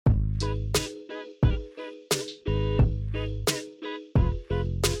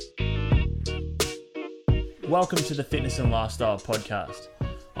Welcome to the Fitness and Lifestyle Podcast.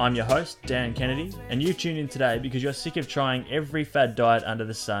 I'm your host, Dan Kennedy, and you've tuned in today because you're sick of trying every fad diet under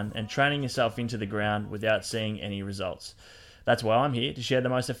the sun and training yourself into the ground without seeing any results. That's why I'm here to share the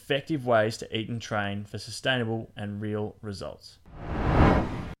most effective ways to eat and train for sustainable and real results.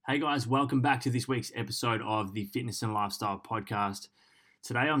 Hey guys, welcome back to this week's episode of the Fitness and Lifestyle Podcast.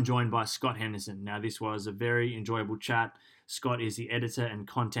 Today I'm joined by Scott Henderson. Now this was a very enjoyable chat. Scott is the editor and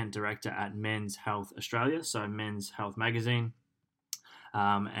content director at Men's Health Australia, so Men's Health magazine.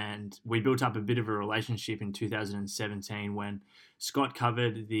 And we built up a bit of a relationship in 2017 when Scott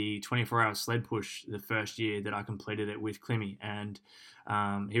covered the 24-hour sled push the first year that I completed it with Climmy. And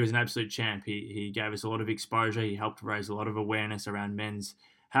he was an absolute champ. He gave us a lot of exposure. He helped raise a lot of awareness around men's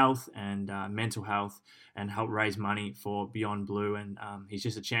health and mental health and help raise money for Beyond Blue. And he's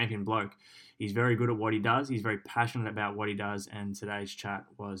just a champion bloke. He's very good at what he does. He's very passionate about what he does. And today's chat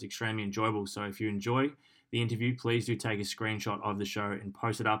was extremely enjoyable. So if you enjoy the interview, please do take a screenshot of the show and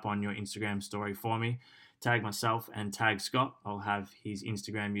post it up on your Instagram story for me. Tag myself and tag Scott. I'll have his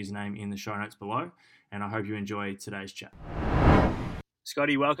Instagram username in the show notes below. And I hope you enjoy today's chat.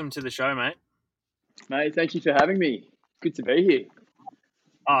 Scotty, welcome to the show, mate. Mate, thank you for having me. Good to be here.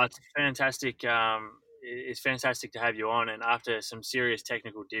 Oh, it's fantastic. It's fantastic to have you on. And after some serious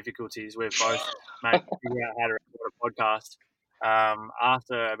technical difficulties, we've both figured out how to record a podcast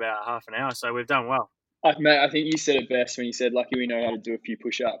after about half an hour. So we've done well. Mate, I think you said it best when you said, lucky we know how to do a few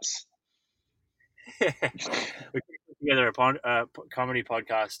push-ups. We put together a comedy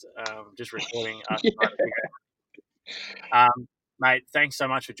podcast, just recording us. Mate, thanks so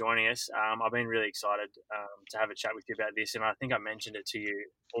much for joining us. I've been really excited to have a chat with you about this, and I think I mentioned it to you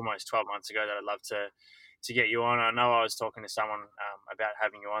almost 12 months ago that I'd love to get you on. I know I was talking to someone about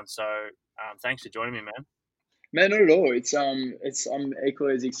having you on, so thanks for joining me, man. Man, not at all. I'm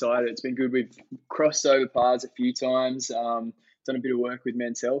equally as excited. It's been good. We've crossed over paths a few times, done a bit of work with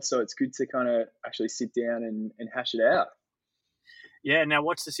Men's Health, so it's good to kind of actually sit down and hash it out. Yeah, now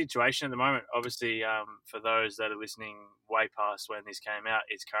what's the situation at the moment? Obviously, for those that are listening way past when this came out,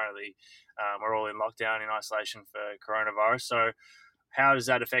 it's currently, we're all in lockdown, in isolation for coronavirus. So how has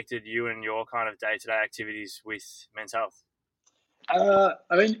that affected you and your kind of day-to-day activities with Men's Health? I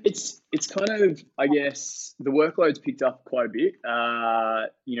mean, it's kind of, I guess, the workload's picked up quite a bit.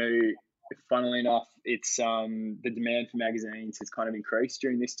 Funnily enough, it's the demand for magazines has kind of increased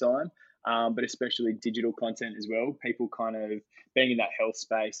during this time. But especially digital content as well. People kind of being in that health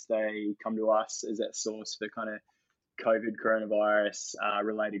space, they come to us as that source for kind of COVID, coronavirus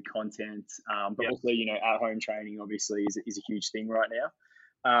related content. But also, at-home training obviously is a huge thing right now.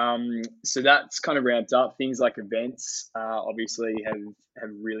 So that's kind of ramped up. Things like events obviously have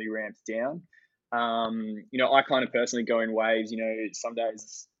really ramped down. I kind of personally go in waves. Some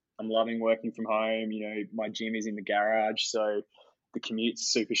days I'm loving working from home. My gym is in the garage, so the commute's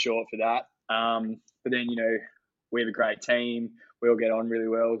super short for that. But then, we have a great team. We all get on really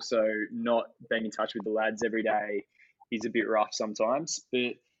well. So not being in touch with the lads every day is a bit rough sometimes.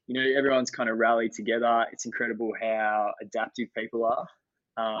 But, everyone's kind of rallied together. It's incredible how adaptive people are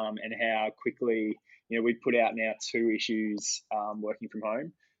and how quickly, we put out now 2 issues working from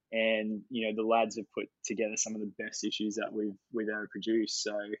home. And, the lads have put together some of the best issues that we've ever produced.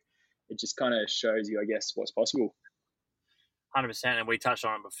 So it just kind of shows you, I guess, what's possible. 100%, and we touched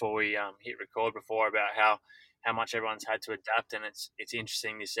on it before we hit record before about how much everyone's had to adapt, and it's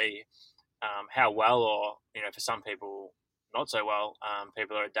interesting to see how well, or for some people not so well,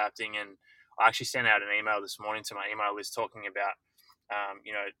 people are adapting. And I actually sent out an email this morning to my email list talking about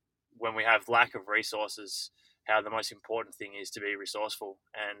when we have lack of resources, how the most important thing is to be resourceful.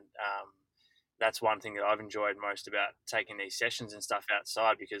 And that's one thing that I've enjoyed most about taking these sessions and stuff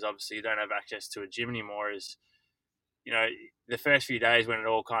outside, because obviously you don't have access to a gym anymore. Is the first few days when it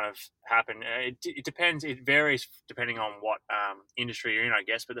all kind of happened, it depends. It varies depending on what industry you're in, I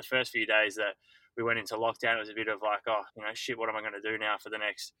guess. But the first few days that we went into lockdown, it was a bit of like, shit, what am I going to do now for the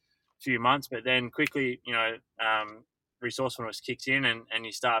next few months? But then quickly, resourcefulness kicks in and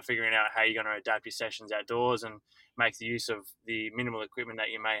you start figuring out how you're going to adapt your sessions outdoors and make the use of the minimal equipment that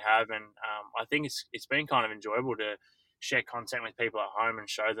you may have. And I think it's been kind of enjoyable to share content with people at home and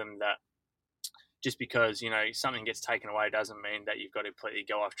show them that just because, something gets taken away doesn't mean that you've got to completely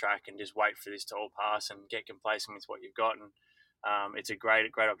go off track and just wait for this to all pass and get complacent with what you've got. And it's a great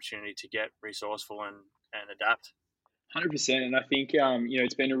opportunity to get resourceful and adapt. 100%. And I think,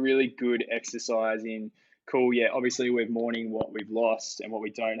 it's been a really good exercise in, cool, yeah, obviously we're mourning what we've lost and what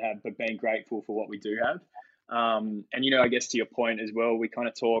we don't have, but being grateful for what we do have. And, I guess to your point as well, we kind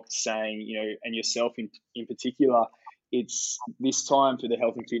of talked saying, and yourself in particular, it's this time for the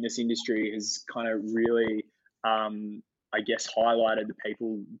health and fitness industry has kind of really I guess, highlighted the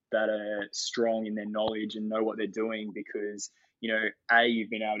people that are strong in their knowledge and know what they're doing, because, you've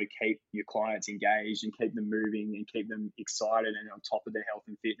been able to keep your clients engaged and keep them moving and keep them excited and on top of their health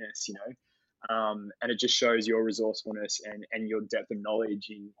and fitness, and it just shows your resourcefulness and your depth of knowledge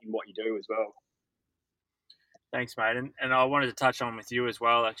in what you do as well. Thanks, mate. And I wanted to touch on with you as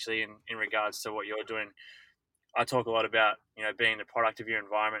well, actually, in regards to what you're doing. I talk a lot about, being the product of your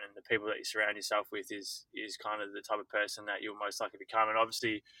environment, and the people that you surround yourself with is kind of the type of person that you'll most likely become. And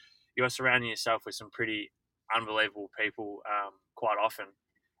obviously, you're surrounding yourself with some pretty unbelievable people quite often.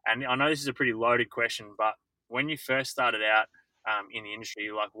 And I know this is a pretty loaded question, but when you first started out in the industry,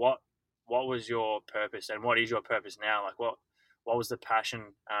 like what was your purpose, and what is your purpose now? Like what was the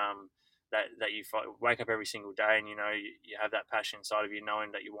passion that you wake up every single day, and you have that passion inside of you,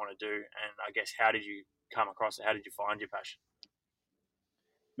 knowing that you want to do? And I guess, how did you come across it? How did you find your passion?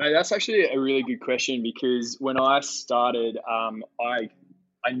 No, that's actually a really good question, because when I started,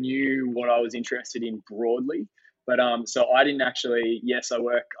 I knew what I was interested in broadly, but so I didn't actually. Yes, I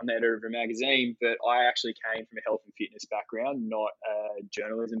work on the editor of a magazine, but I actually came from a health and fitness background, not a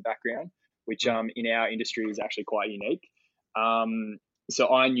journalism background, which in our industry is actually quite unique. Um,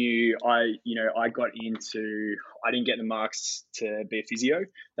 so I knew I got into. I didn't get the marks to be a physio.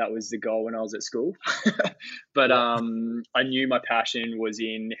 That was the goal when I was at school. But I knew my passion was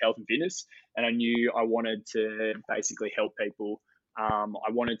in health and fitness, and I knew I wanted to basically help people. I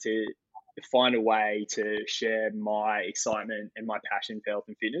wanted to find a way to share my excitement and my passion for health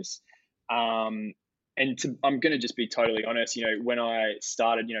and fitness. I'm going to just be totally honest. When I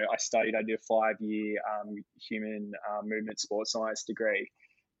started, I did a 5-year human movement sports science degree,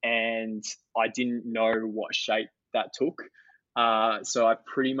 and I didn't know what shape that took. So I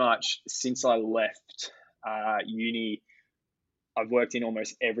pretty much, since I left uni, I've worked in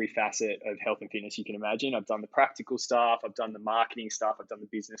almost every facet of health and fitness you can imagine. I've done the practical stuff, I've done the marketing stuff, I've done the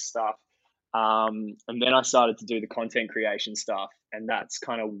business stuff. And then I started to do the content creation stuff. And that's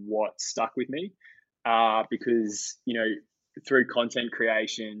kind of what stuck with me, because, through content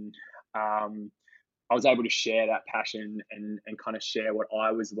creation, I was able to share that passion and kind of share what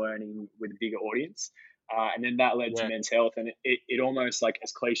I was learning with a bigger audience. And then that led to men's health. And it almost, like,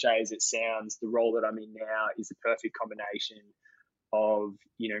 as cliche as it sounds, the role that I'm in now is the perfect combination of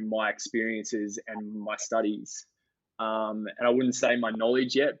my experiences and my studies, and I wouldn't say my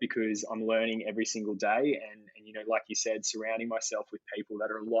knowledge yet, because I'm learning every single day, and like you said, surrounding myself with people that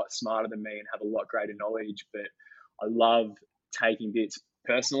are a lot smarter than me and have a lot greater knowledge. But I love taking bits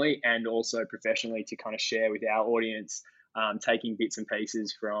personally and also professionally to kind of share with our audience, taking bits and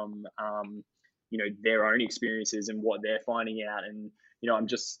pieces from their own experiences and what they're finding out. And I'm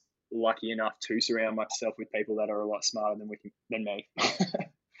just lucky enough to surround myself with people that are a lot smarter than me.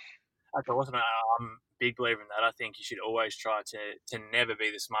 That's awesome. I'm a big believer in that. I think you should always try to never be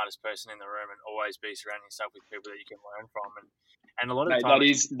the smartest person in the room, and always be surrounding yourself with people that you can learn from. And a lot of Mate, the time,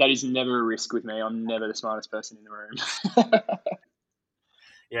 that is never a risk with me. I'm never the smartest person in the room.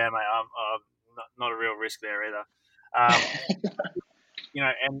 Yeah, mate, I'm not a real risk there either. And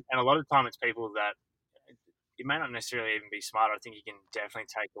a lot of the time it's people that you may not necessarily even be smart. I think you can definitely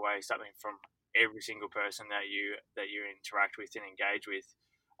take away something from every single person that you interact with and engage with.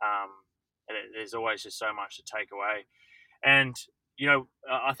 There's always just so much to take away. And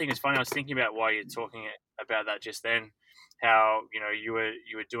I think it's funny. I was thinking about why you're talking about that just then. How you were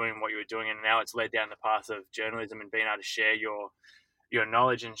doing what you were doing, and now it's led down the path of journalism and being able to share your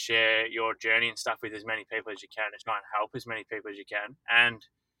knowledge and share your journey and stuff with as many people as you can, to try and help as many people as you can. And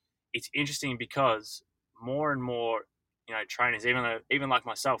it's interesting because more and more, trainers, even like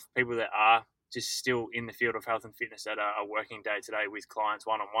myself, people that are just still in the field of health and fitness, that are working day to day with clients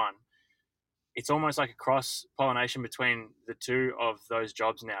one-on-one, it's almost like a cross pollination between the two of those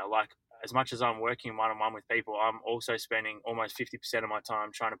jobs now. Like, as much as I'm working one-on-one with people, I'm also spending almost 50% of my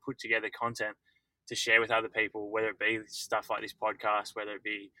time trying to put together content to share with other people, whether it be stuff like this podcast, whether it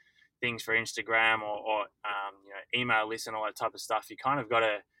be things for Instagram or email lists and all that type of stuff. You kind of got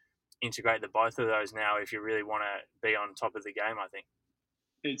to integrate the both of those now if you really want to be on top of the game, I think.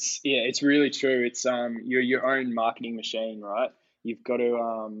 It's really true. It's you're your own marketing machine, right? You've got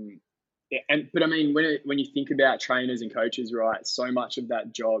to but I mean, when you think about trainers and coaches, right, so much of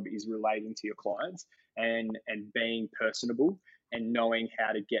that job is relating to your clients and being personable and knowing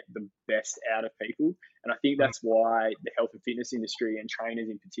how to get the best out of people. And I think that's why the health and fitness industry, and trainers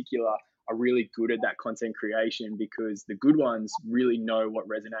in particular, are really good at that content creation, because the good ones really know what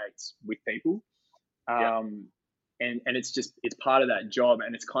resonates with people. And it's part of that job.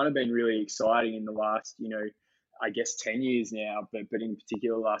 And it's kind of been really exciting in the last, I guess 10 years now, but in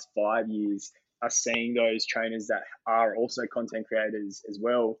particular the last 5 years, us seeing those trainers that are also content creators as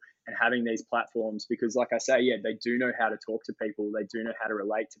well, and having these platforms, because like I say, yeah, they do know how to talk to people, they do know how to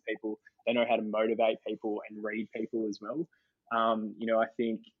relate to people, they know how to motivate people and read people as well. I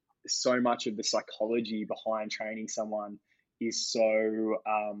think so much of the psychology behind training someone is so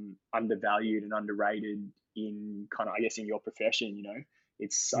undervalued and underrated in kind of, I guess, in your profession.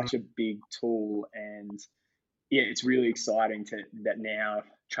 It's Mm. such a big tool, and yeah, it's really exciting that now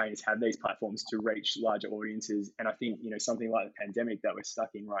trainers have these platforms to reach larger audiences. And I think something like the pandemic that we're stuck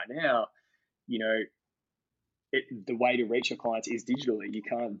in right now, you know, the way to reach your clients is digitally. You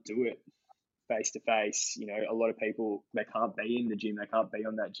can't do it face to face. A lot of people, they can't be in the gym, they can't be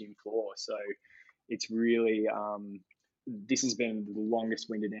on that gym floor. So it's really this has been the longest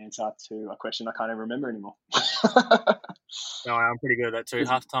winded answer to a question I can't even remember anymore. No, I'm pretty good at that too.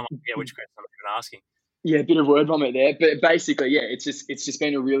 Half the time I forget which question I'm even asking. Yeah, a bit of word vomit there, but basically, yeah, it's just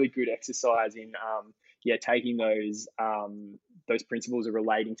been a really good exercise in taking those principles of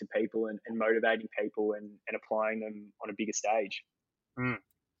relating to people and motivating people and applying them on a bigger stage. Mm.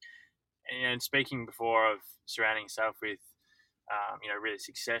 And speaking before of surrounding yourself with, really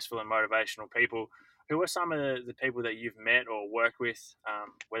successful and motivational people, who are some of the people that you've met or worked with,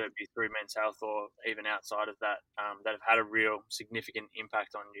 whether it be through Men's Health or even outside of that, that have had a real significant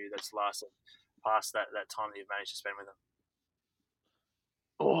impact on you that's lasted past that time that you've managed to spend with them?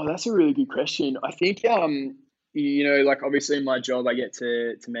 Oh, that's a really good question. I think like obviously in my job I get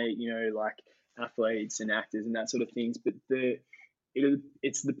to meet, like athletes and actors and that sort of things, but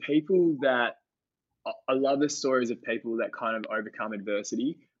it's the people that I love the stories of people that kind of overcome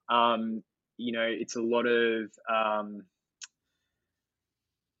adversity. It's a lot of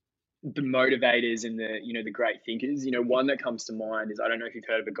the motivators and the great thinkers. One that comes to mind is, I don't know if you've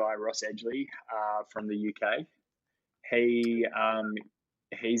heard of a guy, Ross Edgley, from the UK. He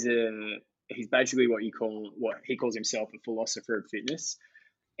he's a he's basically what he calls himself a philosopher of fitness,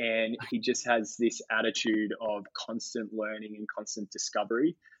 and he just has this attitude of constant learning and constant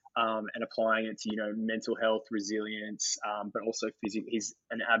discovery, and applying it to mental health, resilience, but also physics. He's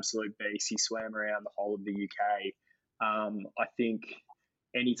an absolute beast. He swam around the whole of the UK. I think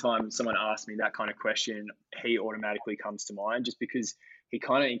anytime someone asks me that kind of question, he automatically comes to mind, just because he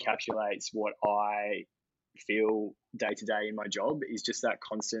kind of encapsulates what I feel day to day in my job, is just that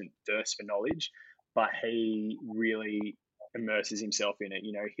constant thirst for knowledge. But he really immerses himself in it.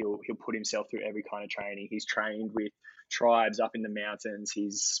 He'll put himself through every kind of training. He's trained with tribes up in the mountains.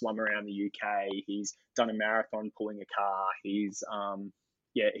 He's swum around the UK. He's done a marathon pulling a car.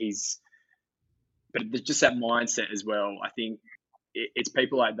 But there's just that mindset as well. I think it's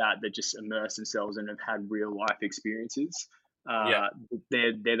people like that just immerse themselves and have had real life experiences. Yeah,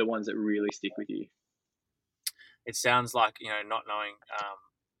 They're the ones that really stick with you. it sounds like, not knowing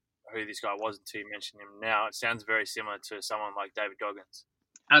who this guy was until you mention him now, it sounds very similar to someone like David Goggins.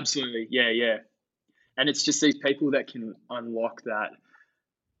 Absolutely, yeah. And it's just these people that can unlock that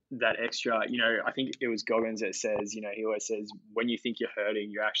extra. I think it was Goggins that says, he always says, when you think you're hurting,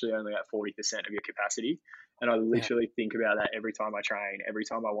 you're actually only at 40% of your capacity. And I literally think about that every time I train, every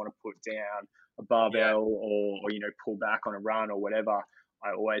time I want to put down a barbell or pull back on a run or whatever.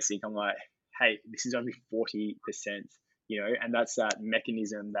 I always think, I'm like, hey, this is only 40%, and that's that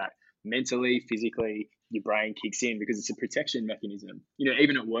mechanism that mentally, physically, your brain kicks in, because it's a protection mechanism.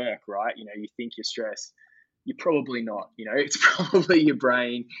 Even at work, right? You think you're stressed, you're probably not. It's probably your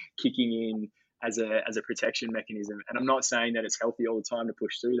brain kicking in as a protection mechanism. And I'm not saying that it's healthy all the time to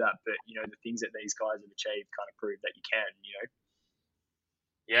push through that, but the things that these guys have achieved kind of prove that you can.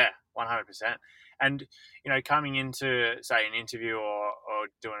 Yeah, 100%. And coming into, say, an interview or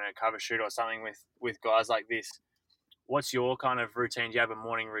doing a cover shoot or something with guys like this, what's your kind of routine? Do you have a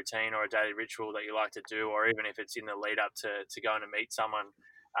morning routine or a daily ritual that you like to do, or even if it's in the lead up to going to meet someone,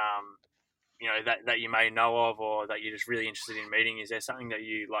 that you may know of, or that you're just really interested in meeting? Is there something that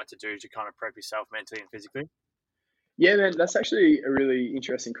you like to do to kind of prep yourself mentally and physically? Yeah, man, that's actually a really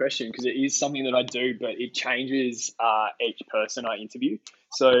interesting question, because it is something that I do, but it changes each person I interview.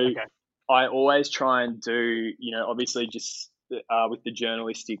 So Okay. I always try and do, obviously just with the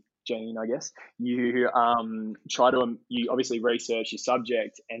journalistic gene, I guess, you you obviously research your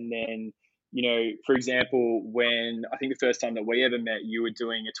subject, and then, for example, when I think the first time that we ever met, you were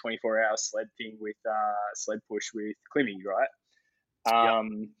doing a 24-hour sled thing with sled push with Climmy, Yep.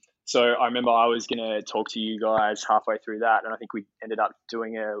 right? So I remember I was going to talk to you guys halfway through that, and I think we ended up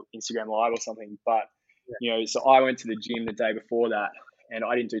doing a Instagram live or something. But so I went to the gym the day before that, and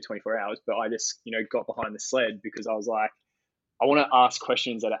I didn't do 24 hours, but I just got behind the sled, because I was like, I want to ask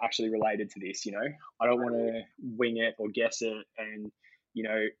questions that are actually related to this. I don't want to wing it or guess it, and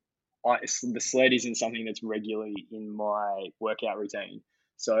the sled isn't something that's regularly in my workout routine.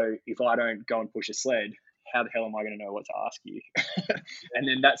 So if I don't go and push a sled, how the hell am I going to know what to ask you? And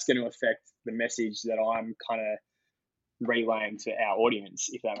then that's going to affect the message that I'm kind of relaying to our audience,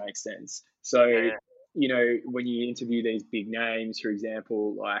 if that makes sense. So, Yeah. when you interview these big names, for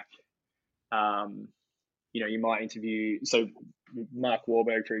example, like, you might interview, so Mark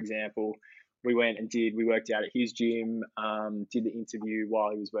Wahlberg, for example, we worked out at his gym, did the interview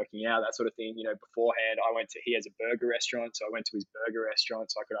while he was working out, that sort of thing. Beforehand, he has a burger restaurant, so I went to his burger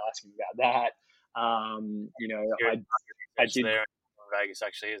restaurant so I could ask him about that. I did. There in Vegas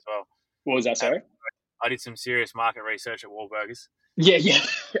actually as well. What was that, sorry? I did some serious market research at Wahlburgers. Yeah.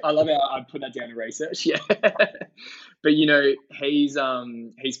 I love how I put that down to research. Yeah. But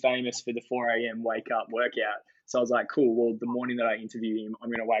he's famous for the 4 a.m. wake up workout. So I was like, cool. Well, the morning that I interview him, I'm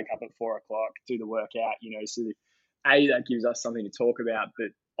going to wake up at 4 o'clock, do the workout, so that gives us something to talk about.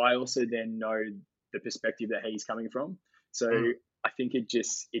 But I also then know the perspective that he's coming from. So I think it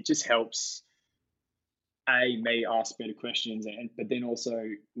just helps me ask better questions, but then also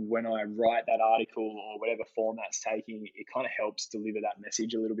when I write that article or whatever form that's taking, it kind of helps deliver that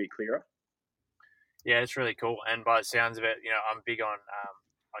message a little bit clearer. Yeah, it's really cool. And by the sounds of it, I'm big on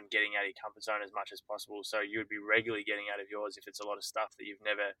getting out of your comfort zone as much as possible. So you would be regularly getting out of yours if it's a lot of stuff that you've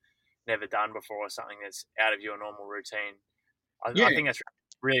never done before, or something that's out of your normal routine. I think that's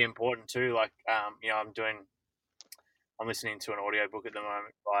really important too. Like, I'm listening to an audiobook at the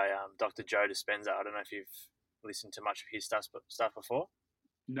moment by Dr. Joe Dispenza. I don't know if you've listened to much of his stuff before.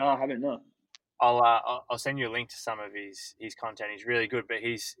 No, I haven't. No. I'll send you a link to some of his content. He's really good, but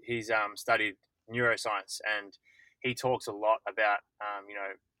he's studied neuroscience, and he talks a lot about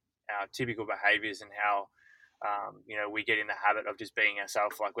our typical behaviors and how we get in the habit of just being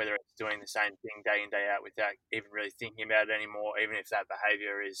ourselves, like whether it's doing the same thing day in day out without even really thinking about it anymore, even if that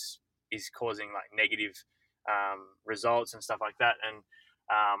behavior is causing like negative results and stuff like that. And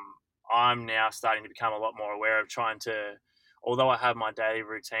I'm now starting to become a lot more aware of trying to, although I have my daily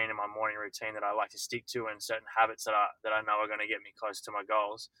routine and my morning routine that I like to stick to, and certain habits that I know are going to get me close to my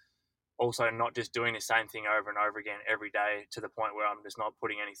goals, also not just doing the same thing over and over again every day to the point where I'm just not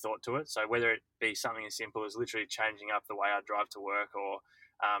putting any thought to it. So whether it be something as simple as literally changing up the way I drive to work, or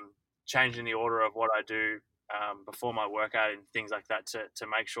changing the order of what I do before my workout and things like that, to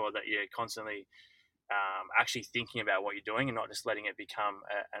make sure that you're constantly actually thinking about what you're doing and not just letting it become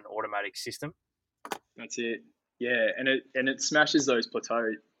an automatic system. That's it. Yeah, and it smashes those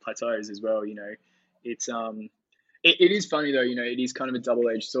plateaus as well. It's it is funny though. It is kind of a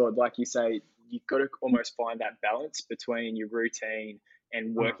double-edged sword. Like you say, you've got to almost find that balance between your routine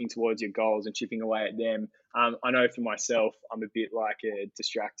and working towards your goals and chipping away at them. I know for myself, I'm a bit like a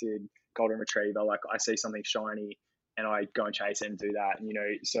distracted golden retriever. Like I see something shiny and I go and chase it and do that. And,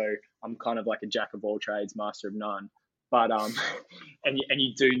 so I'm kind of like a jack of all trades, master of none. But and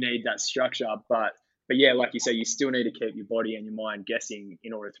you do need that structure. But yeah, like you say, you still need to keep your body and your mind guessing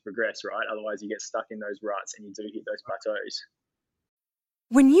in order to progress, right? Otherwise, you get stuck in those ruts and you do hit those plateaus.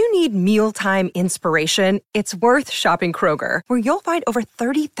 When you need mealtime inspiration, it's worth shopping Kroger, where you'll find over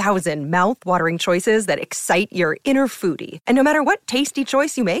 30,000 mouth-watering choices that excite your inner foodie. And no matter what tasty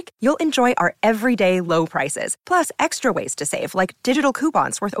choice you make, you'll enjoy our everyday low prices, plus extra ways to save, like digital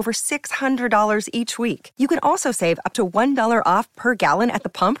coupons worth over $600 each week. You can also save up to $1 off per gallon at the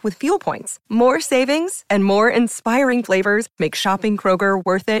pump with fuel points. More savings and more inspiring flavors make shopping Kroger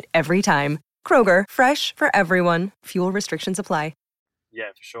worth it every time. Kroger, fresh for everyone. Fuel restrictions apply. Yeah,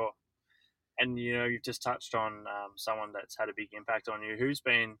 for sure. And, you've just touched on someone that's had a big impact on you. Who's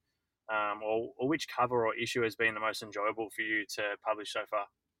been, or which cover or issue has been the most enjoyable for you to publish so far?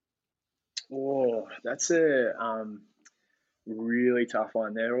 Oh, that's a really tough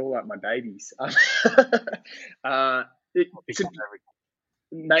one. They're all like my babies.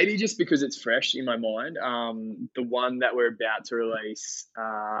 Maybe just because it's fresh in my mind. The one that we're about to release,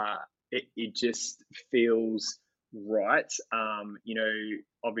 it just feels right.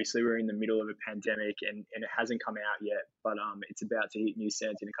 Obviously we're in the middle of a pandemic and it hasn't come out yet, but it's about to hit New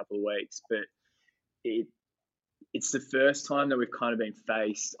Sense in a couple of weeks. But it's the first time that we've kind of been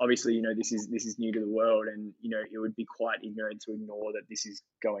faced. Obviously, this is new to the world, and it would be quite ignorant to ignore that this is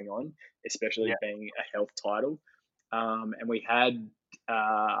going on, especially being a health title. And we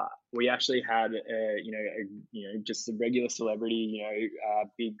actually had just a regular celebrity,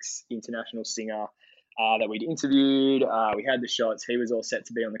 big international singer that we'd interviewed. We had the shots. He was all set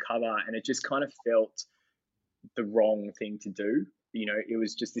to be on the cover, and it just kind of felt the wrong thing to do. It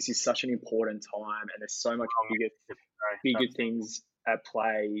was just, this is such an important time, and there's so much bigger things at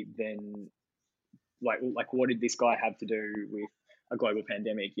play than like what did this guy have to do with a global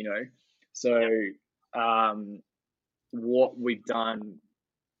pandemic, you know. So what we've done,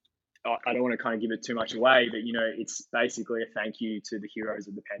 I don't want to kind of give it too much away, but you know, it's basically a thank you to the heroes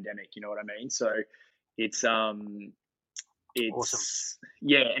of the pandemic. You know what I mean? So it's Awesome.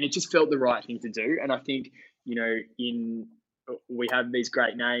 yeah, and it just felt the right thing to do. And I think, you know, we have these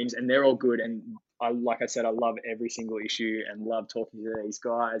great names and they're all good. And like I said, I love every single issue and love talking to these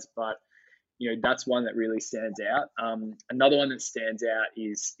guys. But you know, that's one that really stands out. Another one that stands out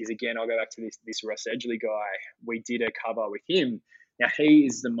is again, I'll go back to this Ross Edgley guy. We did a cover with him. Now he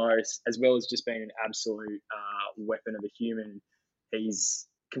is the most, as well as just being an absolute weapon of a human, he's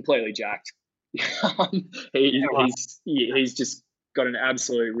completely jacked. He's just got an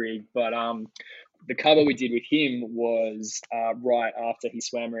absolute rig. But the cover we did with him was right after he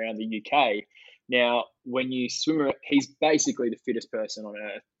swam around the UK. Now, when you swim, he's basically the fittest person on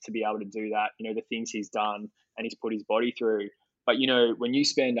earth to be able to do that. You know, the things he's done and he's put his body through. But, you know, when you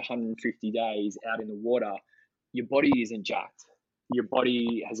spend 150 days out in the water, your body isn't jacked. Your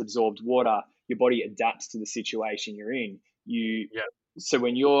body has absorbed water. Your body adapts to the situation you're in. So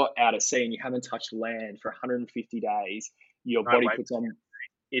when you're out at sea and you haven't touched land for 150 days, your body puts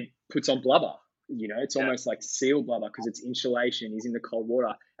on blubber. You know, it's almost like seal blubber because its insulation is in the cold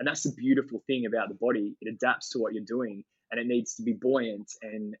water. And that's the beautiful thing about the body. It adapts to what you're doing and it needs to be buoyant.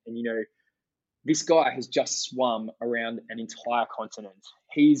 And you know, this guy has just swum around an entire continent.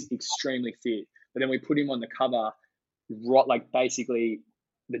 He's extremely fit. But then we put him on the cover, right, like basically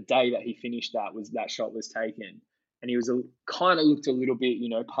the day that he finished that shot was taken. And he was kind of looked a little bit, you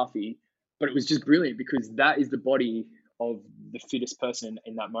know, puffy, but it was just brilliant because that is the body of the fittest person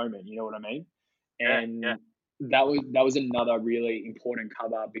in that moment. You know what I mean? And that was another really important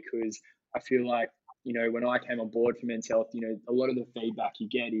cover because I feel like, you know, when I came on board for Men's Health, you know, a lot of the feedback you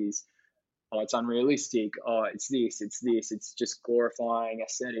get is, oh, it's unrealistic. Oh, it's this. It's just glorifying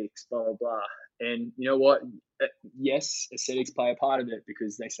aesthetics, blah, blah, blah. And you know what? Yes, aesthetics play a part of it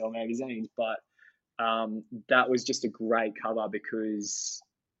because they sell magazines, but that was just a great cover because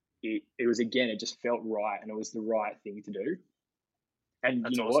it was, again, it just felt right and it was the right thing to do. And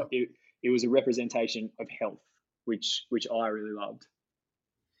That's you know awesome. what? It was a representation of health, which I really loved.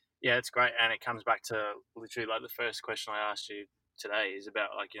 Yeah, it's great. And it comes back to literally like the first question I asked you today is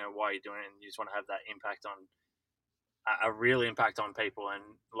about like, you know, why you're doing it and you just want to have that impact on a real impact on people. And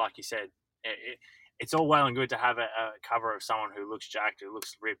like you said, it's all well and good to have a cover of someone who looks jacked, who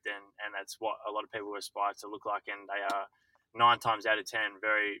looks ripped, and that's what a lot of people aspire to look like. And they are 9 times out of 10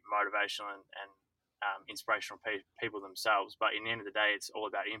 very motivational and inspirational people themselves. But in the end of the day, it's all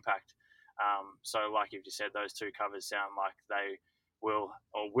about impact. So like you've just said, those two covers sound like they will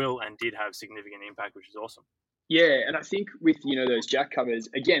and did have significant impact, which is awesome. Yeah, and I think with, you know, those Jack covers,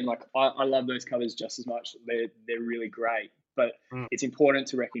 again, like I love those covers just as much. They're really great, but it's important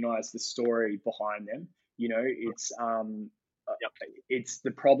to recognize the story behind them. You know, it's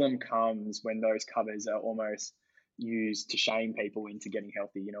the problem comes when those covers are almost used to shame people into getting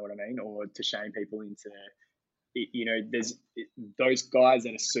healthy. You know what I mean? Or to shame people into, you know, there's those guys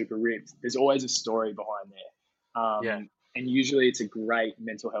that are super ripped. There's always a story behind there. And usually it's a great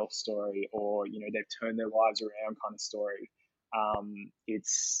mental health story or, you know, they've turned their lives around kind of story.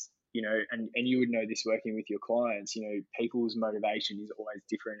 It's, you know, and you would know this working with your clients, you know, people's motivation is always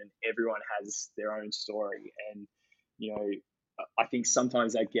different and everyone has their own story. And, you know, I think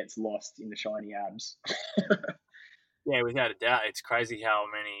sometimes that gets lost in the shiny abs. Yeah, without a doubt. It's crazy how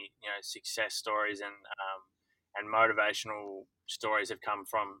many, you know, success stories and motivational stories have come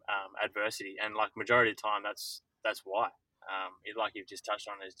from adversity. And like majority of the time, that's why. Like you've just touched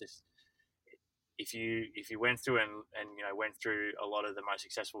on, is just if you went through and you know went through a lot of the most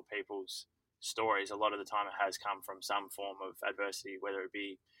successful people's stories, a lot of the time it has come from some form of adversity, whether it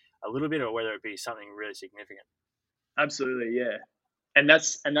be a little bit or whether it be something really significant. Absolutely, yeah. And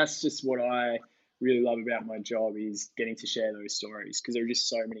that's just what I really love about my job is getting to share those stories because there are just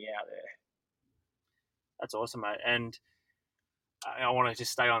so many out there. That's awesome, mate. And I want to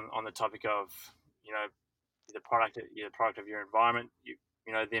just stay on the topic of, you know, the product of your environment. You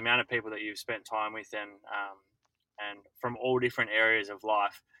know, the amount of people that you've spent time with and from all different areas of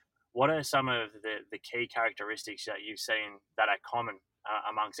life. What are some of the key characteristics that you've seen that are common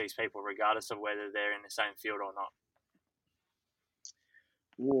amongst these people, regardless of whether they're in the same field or not?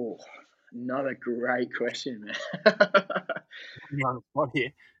 Whoa, another great question, man. You're on the spot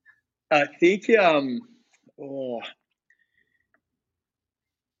here. I think,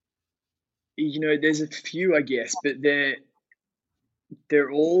 you know, there's a few, I guess, but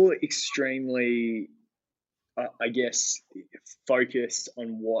they're all extremely, I guess, focused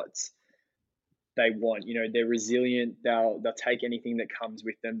on what they want. They're resilient. They'll take anything that comes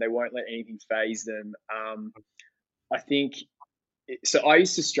with them. They won't let anything phase them. I think so. I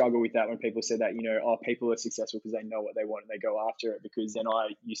used to struggle with that when people said that. Oh, people are successful because they know what they want and they go after it. Because then I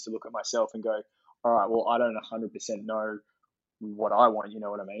used to look at myself and go, all right, well, I don't 100% know what I want. You know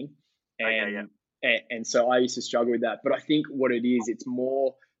what I mean? Okay, yeah. And so I used to struggle with that. But I think what it is, it's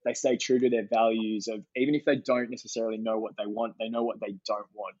more they stay true to their values of, even if they don't necessarily know what they want, they know what they don't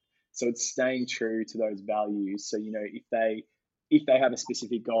want. So it's staying true to those values. So, if they have a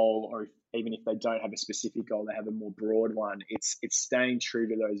specific goal, or even if they don't have a specific goal, they have a more broad one. It's staying true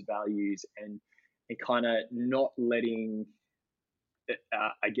to those values and kind of not letting,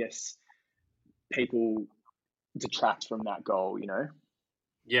 I guess, people detract from that goal.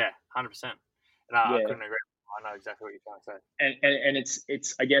 Yeah, 100%. And I Yeah. couldn't agree. I know exactly what you're trying to say. And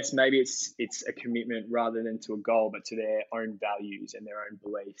it's I guess maybe it's a commitment rather than to a goal, but to their own values and their own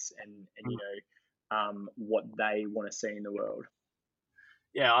beliefs and what they want to see in the world.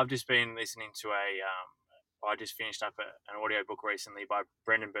 Yeah, I've just been listening to I just finished up an audio book recently by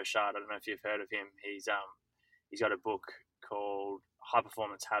Brendan Burchard. I don't know if you've heard of him. He's got a book called High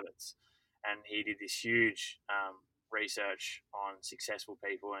Performance Habits, and he did this huge research on successful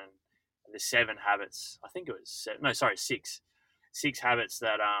people and the 7 habits. I think it was six habits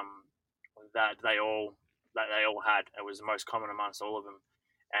that they all had. It was the most common amongst all of them,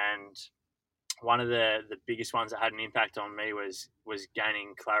 and one of the biggest ones that had an impact on me was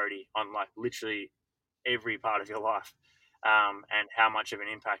gaining clarity on like literally every part of your life, and how much of an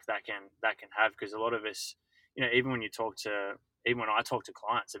impact that can have. Because a lot of us, even when I talk to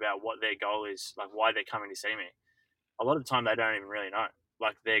clients about what their goal is, like why they're coming to see me, a lot of the time they don't even really know.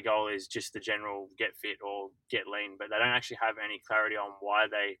 Like their goal is just the general get fit or get lean, but they don't actually have any clarity on why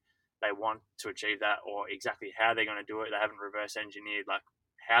they want to achieve that or exactly how they're going to do it. They haven't reverse engineered like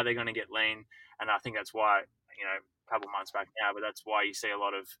how they're going to get lean. And I think that's why, a couple of months back now, but that's why you see a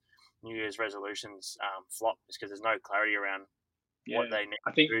lot of New Year's resolutions flop, is because there's no clarity around what they need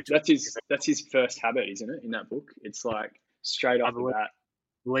I think to do. that's his first habit, isn't it? In that book, it's like straight off the bat.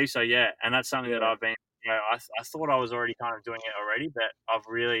 Believe so, yeah. And that's something that I've been, I thought I was already kind of doing it already, but I've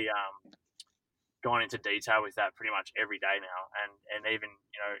really gone into detail with that pretty much every day now. And even,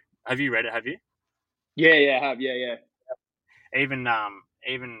 have you read it? Have you? Yeah, I have. Yeah.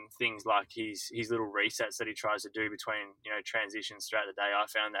 Even things like his little resets that he tries to do between transitions throughout the day, I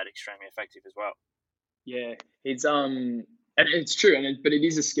found that extremely effective as well. Yeah, it's and it's true, but it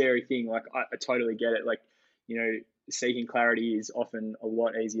is a scary thing. Like I totally get it. Like seeking clarity is often a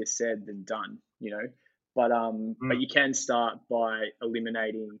lot easier said than done. But you can start by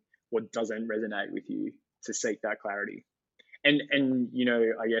eliminating what doesn't resonate with you to seek that clarity. And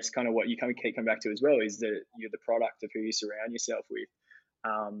I guess kind of what you kind of keep coming back to as well is that you're the product of who you surround yourself with.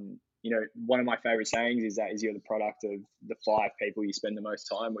 One of my favorite sayings is you're the product of the 5 people you spend the most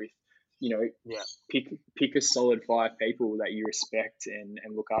time with. Pick a solid 5 people that you respect and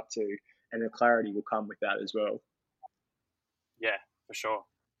look up to, and the clarity will come with that as well. Yeah, for sure.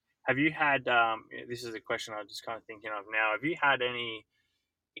 Have you had, this is a question I'm just kind of thinking of now, have you had any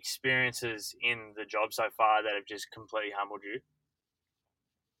experiences in the job so far that have just completely humbled you?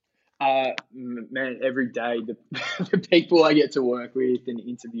 Man, every day the people I get to work with and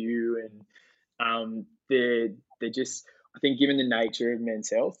interview, and they're just, I think, given the nature of men's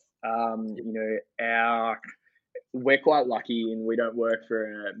health, we're quite lucky and we don't work for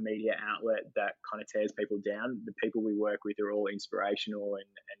a media outlet that kind of tears people down. The people we work with are all inspirational and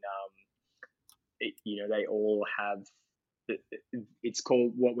they all have, it's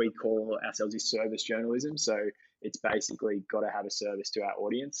called, what we call ourselves is service journalism. So it's basically got to have a service to our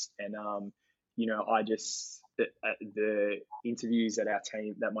audience. And, I just, the interviews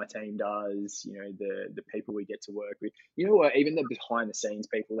that my team does, the people we get to work with, what, even the behind the scenes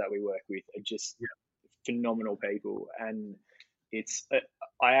people that we work with are just phenomenal people. And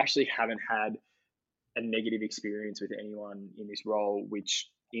I actually haven't had a negative experience with anyone in this role, which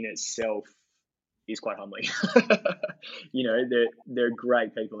in itself is quite humbling. There are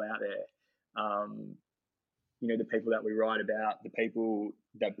great people out there. The people that we write about, the people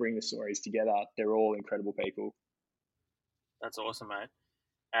that bring the stories together, they're all incredible people. That's awesome, mate.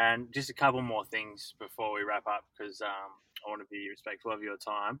 And just a couple more things before we wrap up, because I want to be respectful of your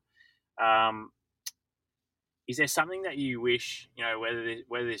time. Is there something that you wish,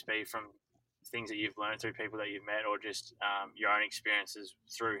 whether this be from things that you've learned through people that you've met, or just your own experiences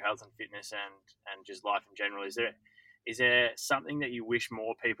through health and fitness and just life in general, is there something that you wish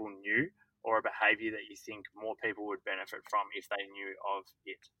more people knew, or a behaviour that you think more people would benefit from if they knew of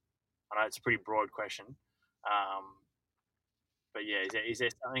it? I know it's a pretty broad question. But yeah, is there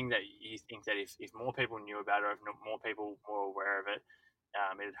something that you think that if more people knew about it, or if more people were aware of it,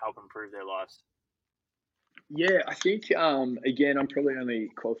 it'd help improve their lives? Yeah, I think again, I'm probably only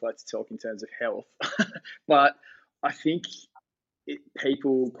qualified to talk in terms of health, but I think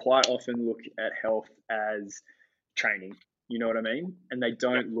people quite often look at health as training. You know what I mean? And they Yep.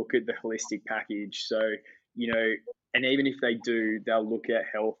 don't look at the holistic package. So, you know, and even if they do, they'll look at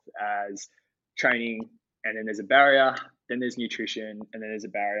health as training, and then there's a barrier, then there's nutrition, and then there's a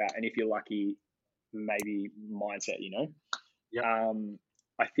barrier. And if you're lucky, maybe mindset, Yep.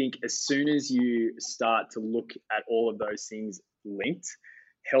 I think as soon as you start to look at all of those things linked,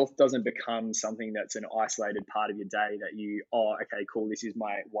 health doesn't become something that's an isolated part of your day that okay, cool, this is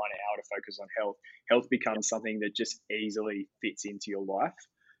my 1 hour to focus on health. Health becomes something that just easily fits into your life.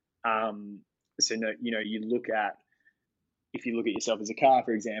 So, no, you look at, if you look at yourself as a car,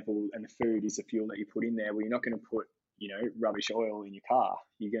 for example, and the food is the fuel that you put in there, well, you're not going to put, rubbish oil in your car.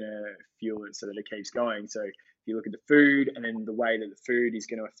 You're going to fuel it so that it keeps going. So if you look at the food, and then the way that the food is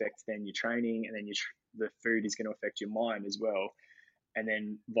going to affect then your training, and then the food is going to affect your mind as well. And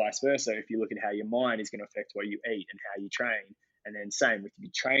then vice versa, if you look at how your mind is going to affect what you eat and how you train. And then same, if you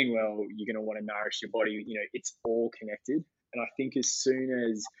train well, you're going to want to nourish your body. It's all connected. And I think as soon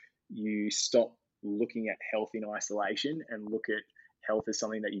as you stop looking at health in isolation and look at health as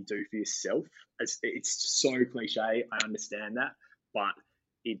something that you do for yourself, it's so cliche, I understand that, but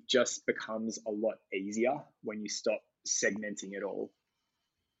it just becomes a lot easier when you stop segmenting it all.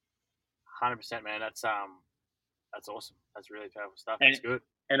 100%, man. That's awesome. That's really powerful stuff. And, That's good.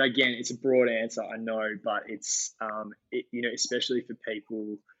 And again, it's a broad answer, I know, but it's especially for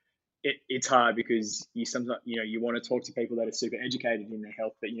people, it's hard because you sometimes you want to talk to people that are super educated in their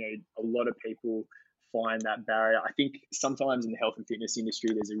health, but a lot of people find that barrier. I think sometimes in the health and fitness industry,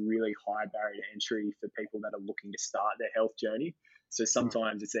 there's a really high barrier to entry for people that are looking to start their health journey. So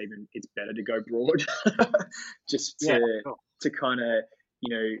sometimes it's better to go broad, just to kind of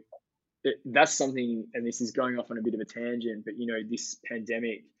that's something. And this is going off on a bit of a tangent, but this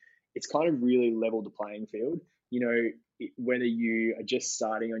pandemic, it's kind of really leveled the playing field. Whether you are just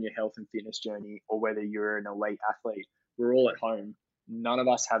starting on your health and fitness journey or whether you're an elite athlete, we're all at home. None of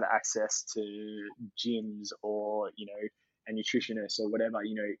us have access to gyms or a nutritionist or whatever.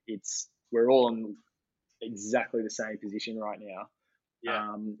 We're all in exactly the same position right now,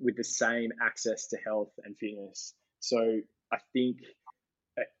 with the same access to health and fitness. So I think,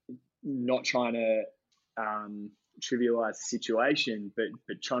 not trying to trivialize the situation,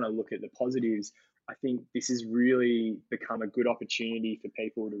 but trying to look at the positives. I think this has really become a good opportunity for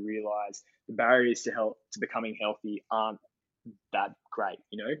people to realize the barriers to becoming healthy aren't that great.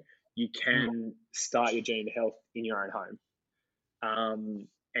 You can start your journey to health in your own home.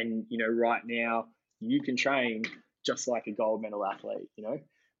 And right now you can train just like a gold medal athlete,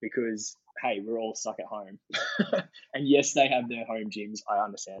 because hey, we're all stuck at home. And yes, they have their home gyms. I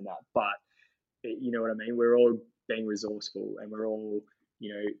understand that, but you know what I mean? We're all being resourceful, and we're all,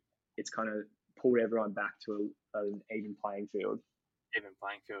 it's kind of pulled everyone back to an even playing field. Even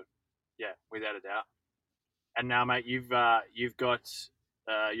playing field. Yeah, without a doubt. And now, mate, you've got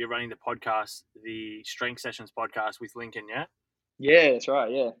you're running the podcast, the Strength Sessions podcast with Lincoln, yeah? Yeah, that's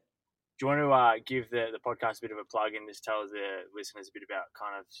right. Yeah. Do you want to give the podcast a bit of a plug and just tell the listeners a bit about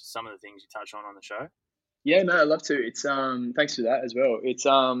kind of some of the things you touch on the show? Yeah, no, I'd love to. It's thanks for that as well. It's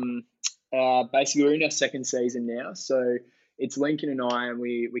basically we're in our second season now, so it's Lincoln and I, and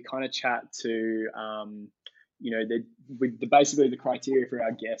we kind of chat to basically the criteria for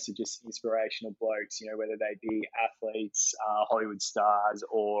our guests are just inspirational blokes, whether they be athletes, Hollywood stars,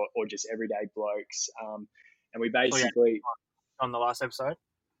 or just everyday blokes. And we basically on the last episode.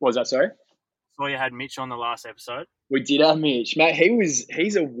 What was that? Sorry. So you had Mitch on the last episode. We did have Mitch, mate.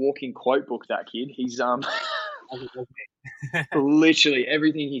 He's a walking quote book. That kid. He's literally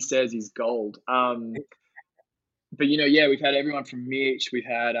everything he says is gold. But we've had everyone from Mitch. We've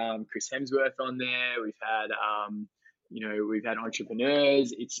had Chris Hemsworth on there. We've had we've had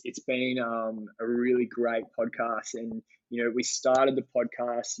entrepreneurs. It's been a really great podcast. And we started the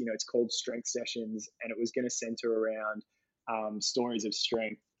podcast. It's called Strength Sessions, and it was going to center around stories of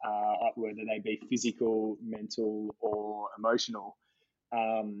strength, whether they be physical, mental, or emotional.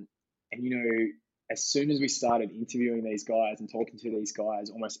 And as soon as we started interviewing these guys and talking to these guys,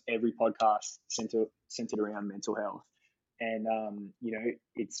 almost every podcast centered around mental health. And,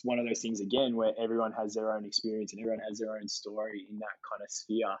 it's one of those things, again, where everyone has their own experience and everyone has their own story in that kind of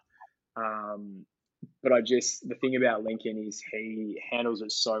sphere. But the thing about Lincoln is he handles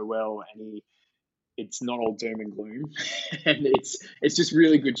it so well, and it's not all doom and gloom. And it's just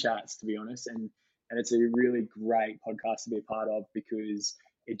really good chats, to be honest. And And it's a really great podcast to be a part of because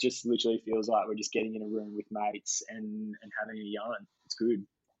it just literally feels like we're just getting in a room with mates and having a yarn. It's good.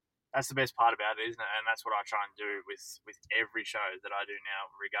 That's the best part about it, isn't it? And that's what I try and do with every show that I do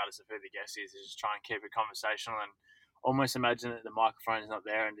now, regardless of who the guest is just try and keep it conversational and almost imagine that the microphone's not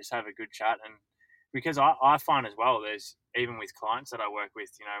there and just have a good chat. And because I find as well, there's even with clients that I work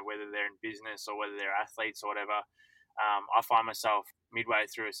with, whether they're in business or whether they're athletes or whatever, I find myself midway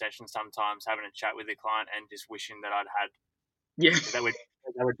through a session sometimes having a chat with the client and just wishing that I'd had that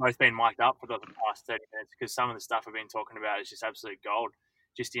we'd both been mic'd up for the past 30 minutes because some of the stuff we've been talking about is just absolute gold.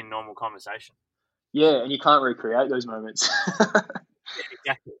 Just in normal conversation. Yeah, and you can't recreate those moments.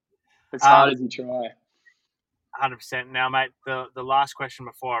 Yeah, exactly. As hard as you try. 100%. Now, mate, the last question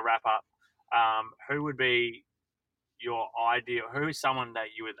before I wrap up, who would be your ideal, who is someone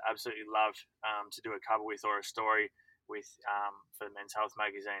that you would absolutely love to do a cover with or a story with for Men's Health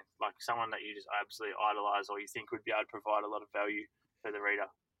magazine? Like someone that you just absolutely idolise or you think would be able to provide a lot of value for the reader?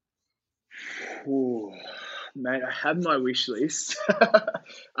 Ooh, mate, I have my wish list. There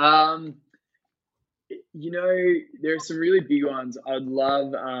are some really big ones. I'd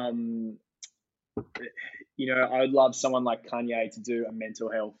love, I'd love someone like Kanye to do a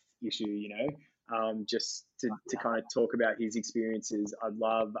mental health issue, just to kind of talk about his experiences. I'd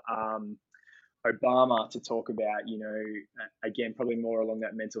love Obama to talk about, again, probably more along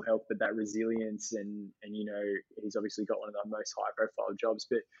that mental health, but that resilience and he's obviously got one of the most high profile jobs,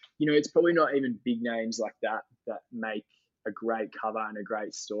 but, it's probably not even big names like that make a great cover and a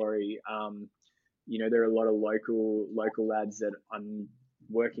great story. There are a lot of local lads that I'm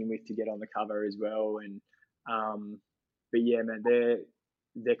working with to get on the cover as well. And, but yeah, man,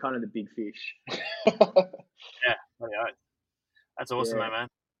 they're kind of the big fish. Yeah, that's awesome, man.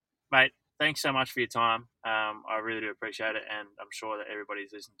 Mate, thanks so much for your time. I really do appreciate it, and I'm sure that everybody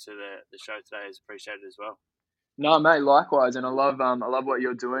who's listened to the show today has appreciated it as well. No, mate, likewise, and I love what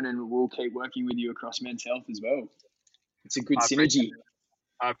you're doing, and we'll keep working with you across Men's Health as well. It's a good synergy.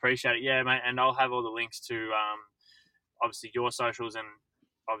 I appreciate it, yeah, mate, and I'll have all the links to obviously your socials and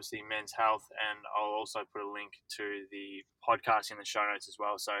obviously Men's Health, and I'll also put a link to the podcast in the show notes as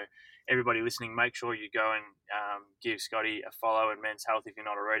well. So everybody listening, make sure you go and give Scotty a follow in Men's Health if you're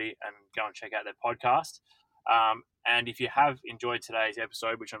not already, and go and check out their podcast. And if you have enjoyed today's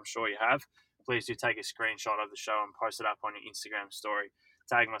episode, which I'm sure you have, please do take a screenshot of the show and post it up on your Instagram story.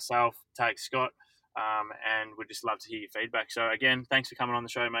 Tag myself, tag Scott, and we'd just love to hear your feedback. So again, thanks for coming on the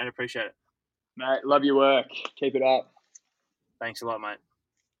show, mate. Appreciate it. Mate, love your work. Keep it up. Thanks a lot, mate.